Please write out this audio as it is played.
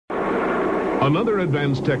Another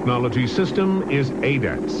advanced technology system is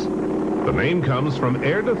ADATS. The name comes from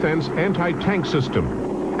Air Defense Anti-Tank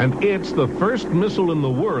System, and it's the first missile in the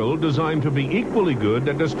world designed to be equally good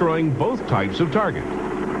at destroying both types of target.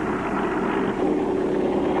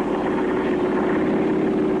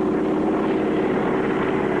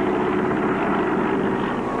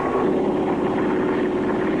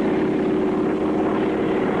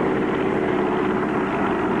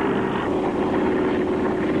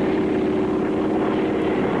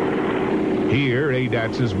 Here,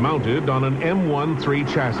 ADATS is mounted on an M13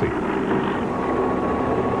 chassis.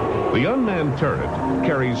 The unmanned turret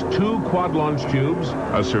carries 2 quad-launch tubes,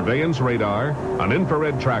 a surveillance radar, an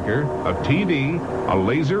infrared tracker, a TV, a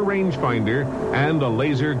laser rangefinder, and a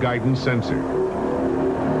laser guidance sensor.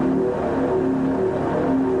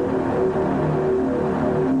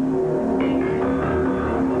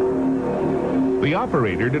 The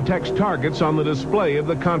operator detects targets on the display of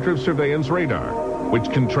the counter-surveillance radar, which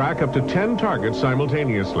can track up to 10 targets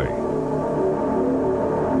simultaneously.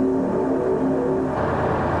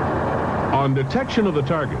 On detection of the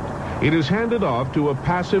target, it is handed off to a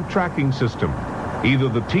passive tracking system, either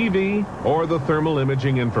the TV or the thermal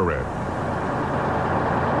imaging infrared.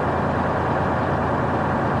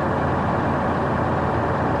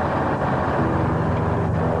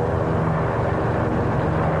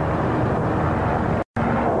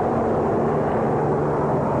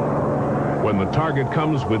 When the target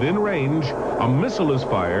comes within range, a missile is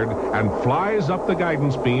fired and flies up the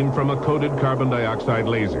guidance beam from a coated carbon dioxide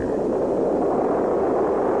laser.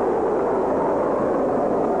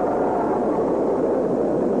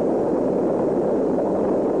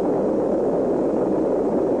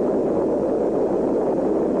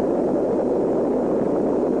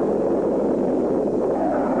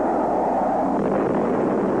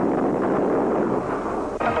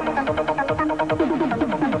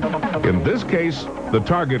 In this case, the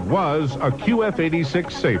target was a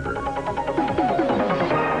QF-86 Sabre.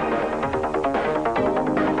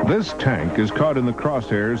 This tank is caught in the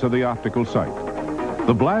crosshairs of the optical sight.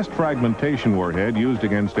 The blast fragmentation warhead used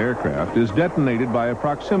against aircraft is detonated by a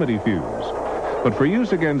proximity fuse. But for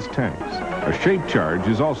use against tanks, a shape charge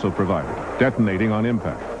is also provided, detonating on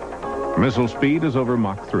impact. Missile speed is over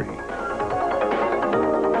Mach 3.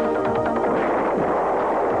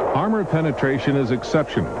 Armor penetration is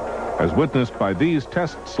exceptional, as witnessed by these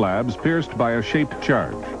test slabs pierced by a shaped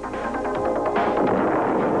charge.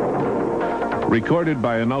 Recorded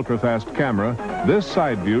by an ultra-fast camera, this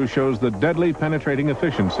side view shows the deadly penetrating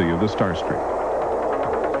efficiency of the Starstreak.